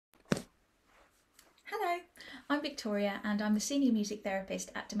Hello, I'm Victoria and I'm the Senior Music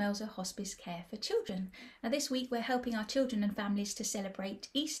Therapist at Demelza Hospice Care for Children. Now this week we're helping our children and families to celebrate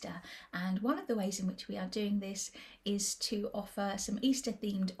Easter, and one of the ways in which we are doing this is to offer some Easter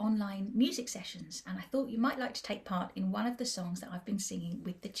themed online music sessions, and I thought you might like to take part in one of the songs that I've been singing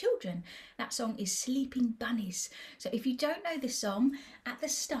with the children. That song is Sleeping Bunnies. So if you don't know this song, at the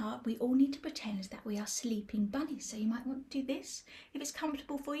start we all need to pretend that we are sleeping bunnies. So you might want to do this. If it's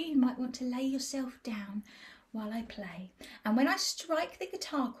comfortable for you, you might want to lay yourself down while I play, and when I strike the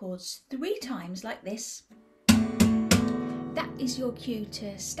guitar chords 3 times like this, that is your cue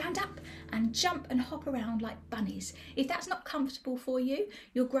to stand up and jump and hop around like bunnies. If that's not comfortable for you,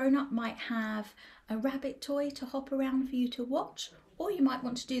 your grown-up might have a rabbit toy to hop around for you to watch, or you might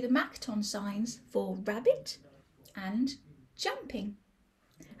want to do the Makaton signs for rabbit and jumping.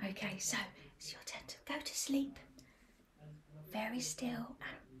 Okay, so it's your turn to go to sleep. Very still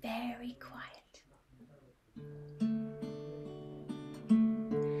and very quiet.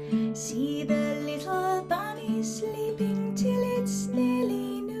 See the little bunny sleeping till it's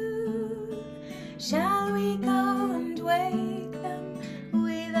nearly noon. Shall we go and wake them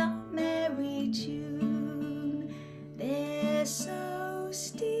with a merry tune? They're so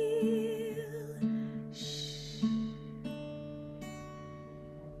still. Shh.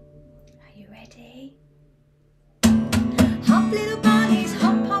 Are you ready? Hop little bunnies,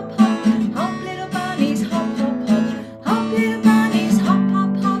 hop hop hop. Hop little bunnies, hop hop hop. Hop little bunnies, hop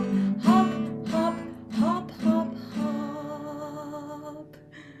hop hop. Hop hop hop hop hop.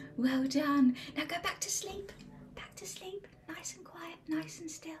 Well done. Now go back to sleep. Back to sleep. Nice and quiet, nice and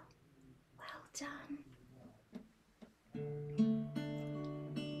still. Well done.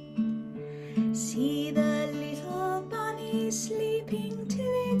 See the little bunny sleeping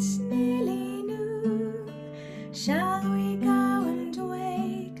till it's nearly noon. Shall we go and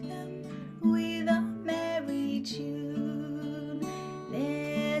wake them with a merry tune?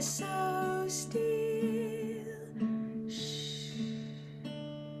 They're so still. Shh.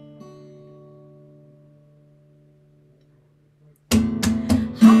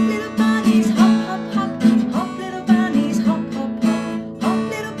 Hop little bunnies, hop hop hop. Hop little bunnies, hop hop hop. Hop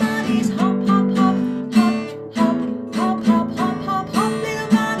little bunnies, hop hop hop. Hop hop hop hop hop hop. Hop little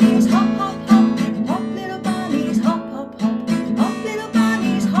bunnies, hop hop hop. Hop little bunnies, hop hop hop. Hop little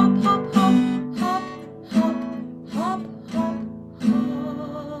bunnies, hop hop hop. Hop hop hop hop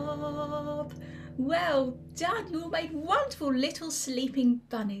hop. Well done, you all made wonderful little sleeping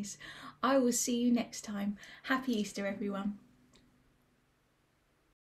bunnies. I will see you next time. Happy Easter everyone.